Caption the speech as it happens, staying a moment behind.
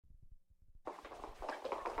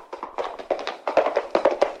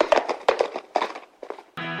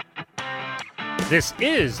This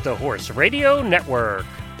is the Horse Radio Network.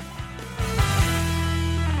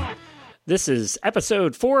 This is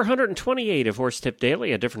episode 428 of Horse Tip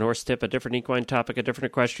Daily, a different horse tip, a different equine topic, a different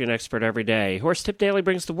equestrian expert every day. Horse Tip Daily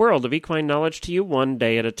brings the world of equine knowledge to you one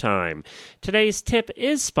day at a time. Today's tip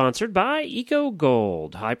is sponsored by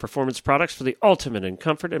ECOGOLD, high-performance products for the ultimate in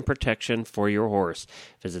comfort and protection for your horse.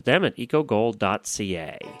 Visit them at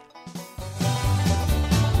ecogold.ca.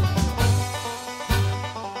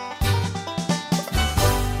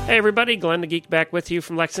 Hey everybody, Glenn the Geek back with you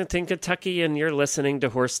from Lexington, Kentucky, and you're listening to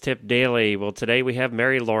Horse Tip Daily. Well, today we have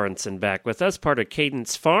Mary Lauritsen back with us, part of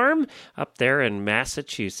Cadence Farm up there in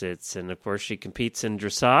Massachusetts. And of course, she competes in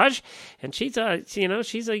dressage, and she's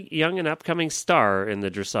a young and upcoming star in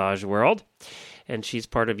the dressage world. And she's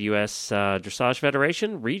part of U.S. Dressage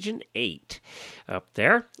Federation Region 8 up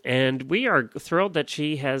there. And we are thrilled that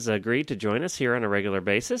she has agreed to join us here on a regular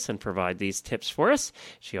basis and provide these tips for us.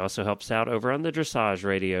 She also helps out over on the Dressage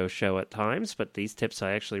Radio show at times, but these tips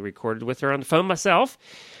I actually recorded with her on the phone myself.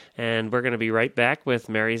 And we're going to be right back with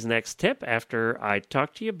Mary's next tip after I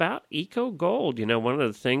talk to you about ECOGOLD. You know, one of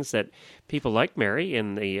the things that people like Mary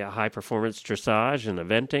in the high-performance dressage and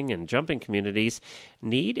eventing and jumping communities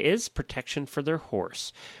need is protection for their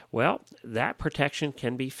horse. Well, that protection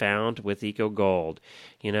can be found with ECOGOLD.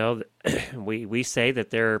 You know, we say that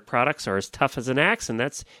their products are as tough as an axe, and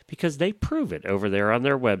that's because they prove it over there on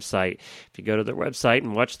their website. If you go to their website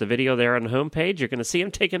and watch the video there on the homepage, you're going to see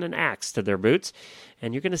them taking an axe to their boots,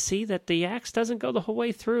 and you're going to see that the axe doesn't go the whole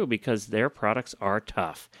way through because their products are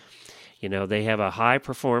tough. You know, they have a high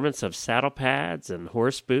performance of saddle pads and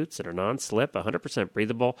horse boots that are non-slip, 100%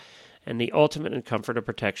 breathable, and the ultimate in comfort and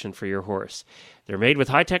protection for your horse. They're made with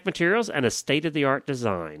high-tech materials and a state-of-the-art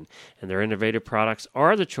design, and their innovative products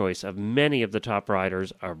are the choice of many of the top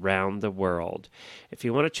riders around the world. If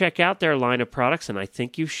you want to check out their line of products, and I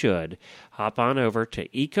think you should, hop on over to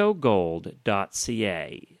ecogold.ca.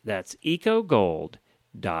 That's ecogold.ca.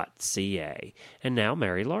 And now,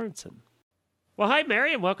 Mary Lauritsen. Well, hi,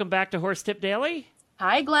 Mary, and welcome back to Horse Tip Daily.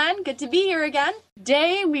 Hi, Glenn. Good to be here again.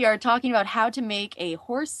 Today, we are talking about how to make a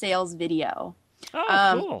horse sales video.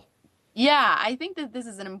 Oh, cool. Yeah, I think that this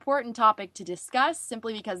is an important topic to discuss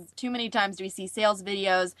simply because too many times do we see sales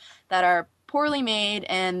videos that are poorly made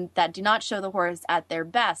and that do not show the horse at their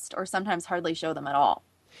best or sometimes hardly show them at all.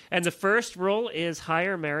 And the first rule is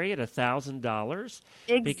hire Mary at $1,000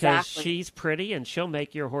 because she's pretty and she'll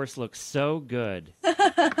make your horse look so good.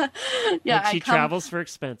 Yeah, and she travels for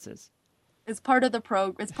expenses. It's part of the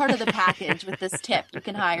It's part of the package with this tip. You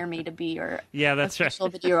can hire me to be your official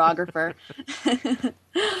videographer.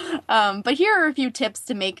 But here are a few tips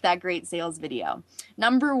to make that great sales video.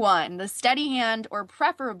 Number 1, the steady hand or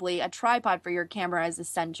preferably a tripod for your camera is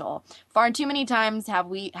essential. Far too many times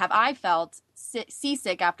have I felt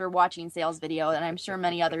seasick after watching sales video, and I'm sure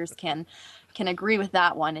many others can agree with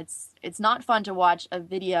that one. It's not fun to watch a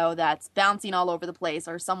video that's bouncing all over the place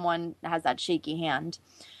or someone has that shaky hand.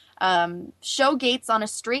 Show gaits on a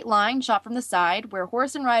straight line shot from the side where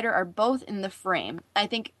horse and rider are both in the frame. I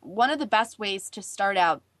think one of the best ways to start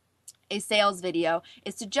out a sales video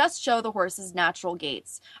is to just show the horse's natural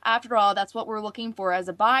gaits. After all, that's what we're looking for as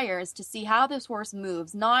a buyer, is to see how this horse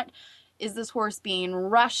moves, not is this horse being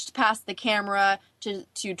rushed past the camera to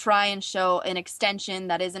try and show an extension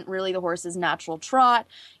that isn't really the horse's natural trot.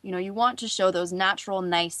 You know, you want to show those natural,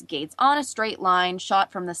 nice gaits on a straight line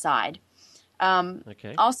shot from the side.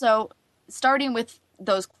 Also, starting with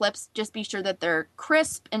those clips, just be sure that they're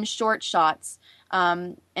crisp and short shots,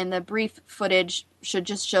 and the brief footage should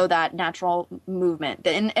just show that natural movement.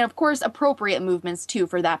 And of course, appropriate movements, too,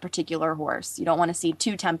 for that particular horse. You don't want to see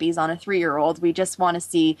 2 tempies on a 3-year-old. We just want to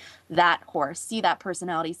see that horse, see that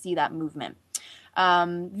personality, see that movement.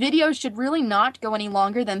 Videos should really not go any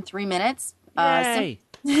longer than 3 minutes. Yay!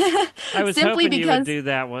 I was hoping you would do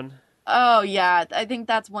that one. Oh, yeah. I think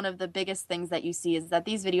that's one of the biggest things that you see is that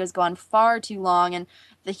these videos go on far too long and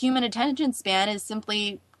the human attention span is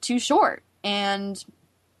simply too short. And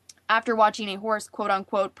after watching a horse, quote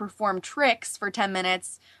unquote, perform tricks for 10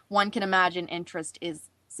 minutes, one can imagine interest is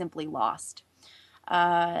simply lost.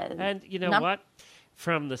 And you know what?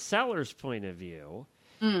 From the seller's point of view,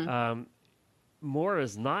 more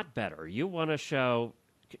is not better. You want to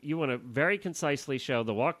very concisely show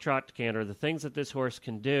the walk, trot, canter, the things that this horse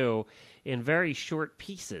can do in very short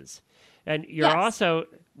pieces. And you're also,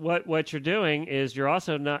 what you're doing is you're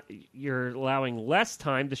allowing less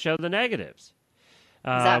time to show the negatives.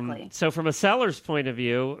 Exactly. So from a seller's point of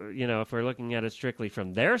view, you know, if we're looking at it strictly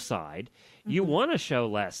from their side, you want to show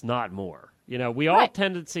less, not more. You know, we all have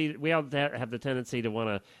the tendency to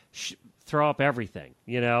want to throw up everything,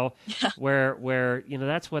 you know, where, you know,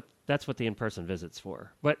 that's what the in-person visit's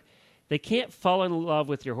for. But they can't fall in love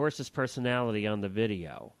with your horse's personality on the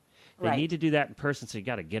video. They need to do that in person, so you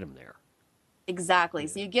got to get them there. Exactly.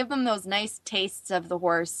 So you give them those nice tastes of the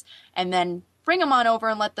horse and then bring them on over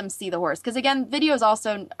and let them see the horse. Because again, videos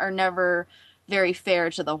also are never very fair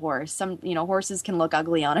to the horse. Some, you know, horses can look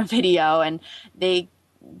ugly on a video and they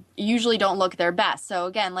usually don't look their best. So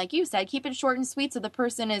again, like you said, keep it short and sweet so the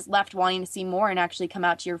person is left wanting to see more and actually come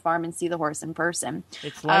out to your farm and see the horse in person.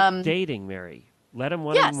 It's like dating, Mary. Let them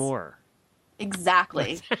want more.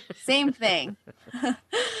 Exactly. Same thing.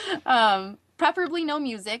 Preferably no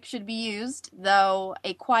music should be used, though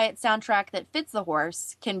a quiet soundtrack that fits the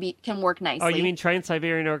horse can work nicely. Oh, you mean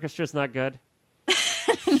Trans-Siberian Orchestra is not good?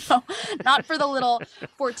 No, not for the little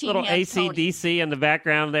 14 little AC/DC in the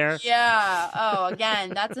background there. Yeah. Oh, again,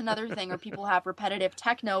 that's another thing where people have repetitive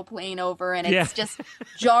techno playing over, and it's just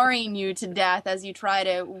jarring you to death as you try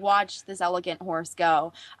to watch this elegant horse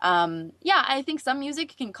go. I think some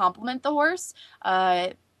music can complement the horse,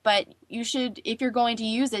 but you should, if you're going to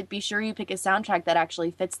use it, be sure you pick a soundtrack that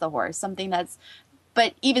actually fits the horse.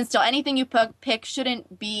 But even still, anything you pick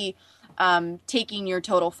shouldn't be taking your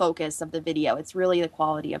total focus of the video. It's really the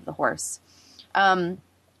quality of the horse.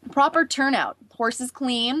 Proper turnout. Horse is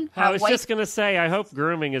clean. I was just going to say, I hope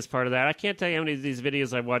grooming is part of that. I can't tell you how many of these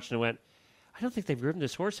videos I've watched and went, I don't think they've groomed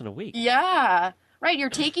this horse in a week. Yeah. Right,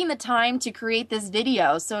 you're taking the time to create this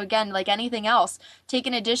video. So again, like anything else, take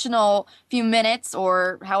an additional few minutes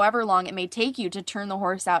or however long it may take you to turn the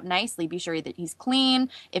horse out nicely. Be sure that he's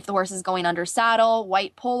clean. If the horse is going under saddle,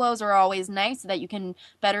 white polos are always nice so that you can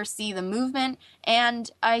better see the movement.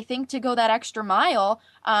 And I think to go that extra mile,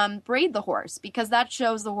 braid the horse because that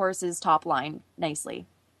shows the horse's top line nicely.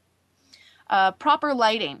 Proper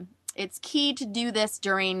lighting. It's key to do this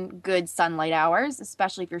during good sunlight hours,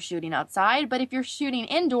 especially if you're shooting outside. But if you're shooting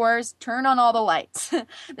indoors, turn on all the lights.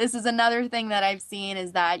 This is another thing that I've seen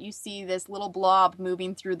is that you see this little blob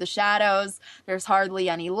moving through the shadows. There's hardly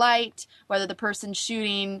any light, whether the person's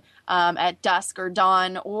shooting at dusk or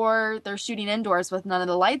dawn or they're shooting indoors with none of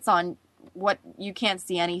the lights on. You can't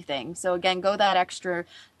see anything. So again, go that extra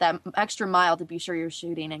mile to be sure you're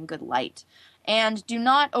shooting in good light. And do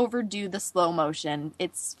not overdo the slow motion.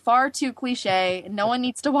 It's far too cliche. No one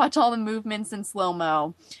needs to watch all the movements in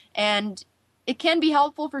slow-mo. And it can be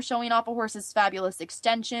helpful for showing off a horse's fabulous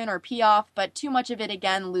extension or pee-off, but too much of it,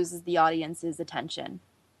 again, loses the audience's attention.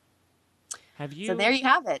 So there you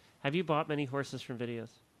have it. Have you bought many horses from videos?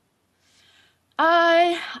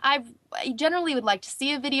 I generally would like to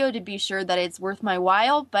see a video to be sure that it's worth my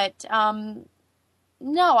while, but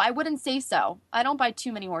no, I wouldn't say so. I don't buy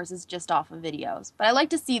too many horses just off of videos, but I like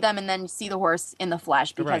to see them and then see the horse in the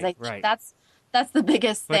flesh because I think that's the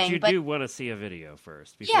biggest thing. But you do want to see a video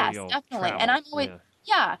first before you'll definitely. travel. And I'm always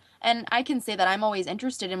and I can say that I'm always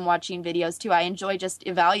interested in watching videos too. I enjoy just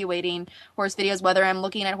evaluating horse videos, whether I'm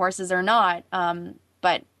looking at horses or not.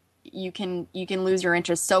 But you can lose your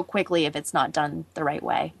interest so quickly if it's not done the right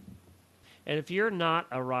way. And if you're not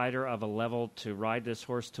a rider of a level to ride this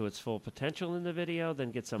horse to its full potential in the video, then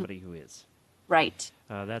get somebody who is. Right.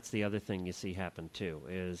 That's the other thing you see happen, too,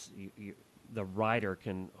 is the rider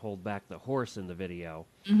can hold back the horse in the video,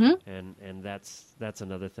 and that's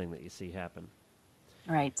another thing that you see happen.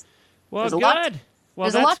 Right. Well, good.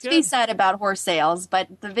 There's a lot to be said about horse sales,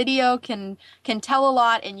 but the video can tell a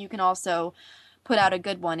lot, and you can also put out a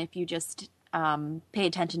good one if you just pay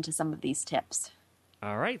attention to some of these tips.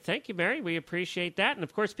 All right. Thank you, Mary. We appreciate that. And,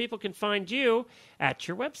 of course, people can find you at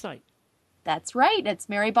your website. That's right. It's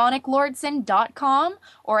marybonick-lauritsen.com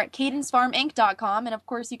or at cadencefarminc.com. And, of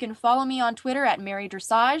course, you can follow me on Twitter at Mary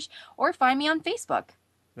Dressage or find me on Facebook.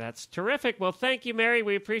 That's terrific. Well, thank you, Mary.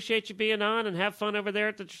 We appreciate you being on, and have fun over there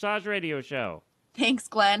at the Dressage Radio Show. Thanks,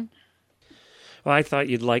 Glenn. Well, I thought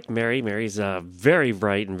you'd like Mary. Mary's very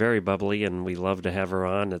bright and very bubbly, and we love to have her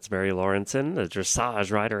on. It's Mary Lauritsen, a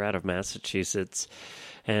dressage rider out of Massachusetts.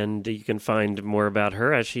 And you can find more about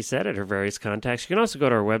her, as she said, at her various contacts. You can also go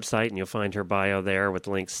to her website, and you'll find her bio there with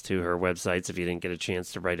links to her websites if you didn't get a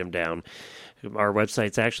chance to write them down. Our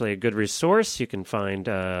website's actually a good resource. You can find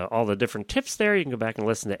all the different tips there. You can go back and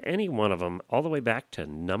listen to any one of them, all the way back to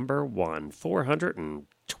number 1,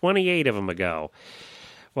 428 of them ago.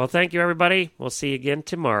 Well, thank you, everybody. We'll see you again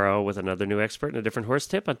tomorrow with another new expert and a different horse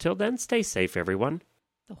tip. Until then, stay safe, everyone.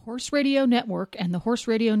 The Horse Radio Network and the Horse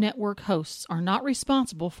Radio Network hosts are not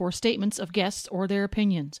responsible for statements of guests or their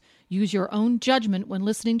opinions. Use your own judgment when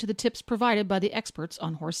listening to the tips provided by the experts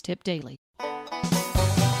on Horse Tip Daily.